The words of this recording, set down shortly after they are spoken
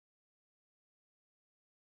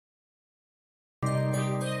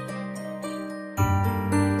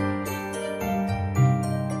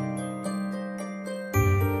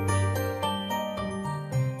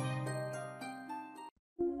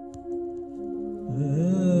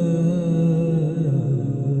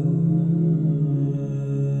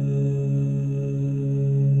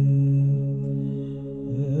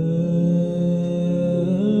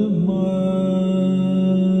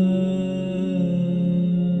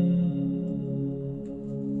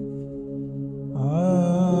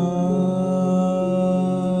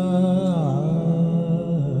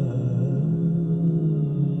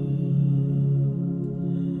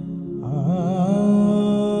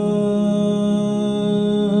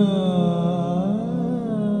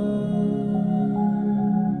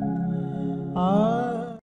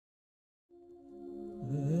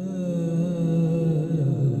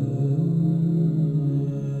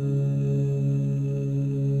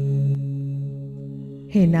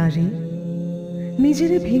হে নারী,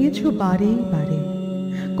 নিজেরে ভেঙেছ বারে বারে,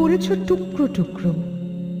 করেছ টুকরো টুকরো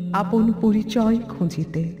আপন পরিচয়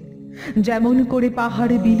খুঁজিতে। যেমন করে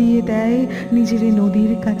পাহাড়ে বিলিয়ে দেয় নিজেরে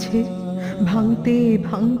নদীর কাছে, ভাঙতে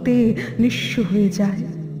ভাঙতে নিঃস্ব হয়ে যায়,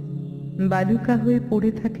 বালুকা হয়ে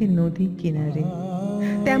পড়ে থাকে নদী কিনারে।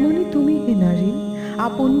 তেমনি তুমি হে নারী,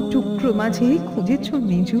 আপন টুকরো মাঝে খুঁজেছ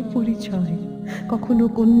নিজ পরিচয়, কখনো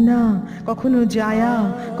কন্যা, কখনো জায়া,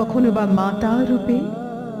 কখনো বা মাতা রূপে।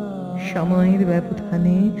 সময়ের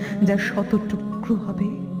ব্যবধানে যা শত টুকরো হবে,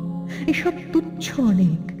 এসব তুচ্ছ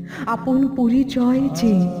অনেক। আপন পরিচয়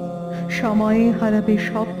যে সময়ে হারাবে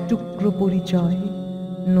সব টুকরো পরিচয়,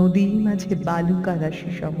 নদী মাঝে বালুকা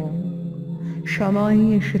রাশি সম। সময়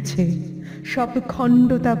এসেছে, সব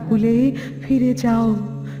খণ্ডতা ভুলে ফিরে যাও,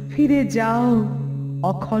 ফিরে যাও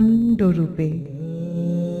অখণ্ড রূপে।